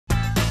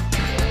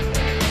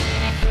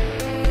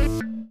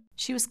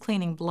She was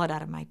cleaning blood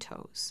out of my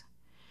toes.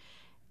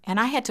 And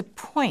I had to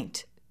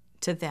point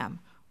to them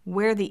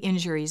where the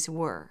injuries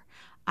were.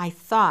 I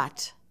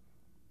thought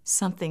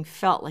something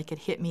felt like it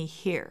hit me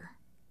here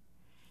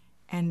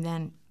and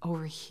then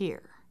over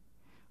here.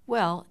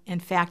 Well, in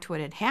fact,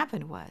 what had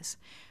happened was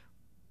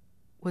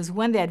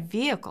when that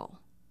vehicle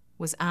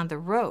was on the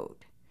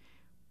road,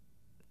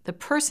 the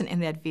person in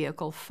that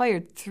vehicle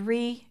fired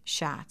 3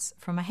 shots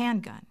from a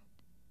handgun.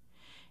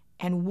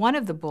 And one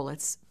of the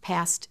bullets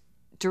passed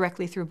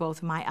directly through both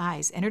of my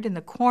eyes, entered in the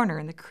corner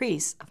in the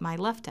crease of my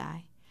left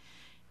eye,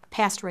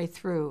 passed right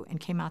through and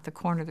came out the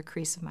corner of the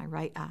crease of my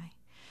right eye,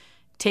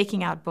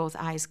 taking out both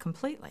eyes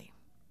completely.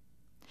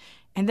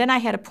 And then I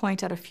had to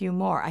point out a few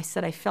more. I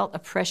said I felt a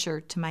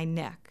pressure to my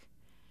neck,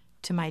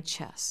 to my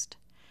chest.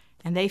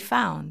 And they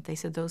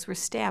said those were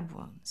stab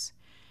wounds.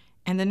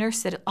 And the nurse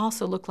said it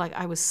also looked like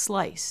I was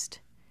sliced,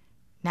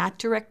 not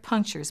direct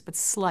punctures, but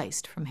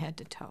sliced from head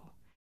to toe.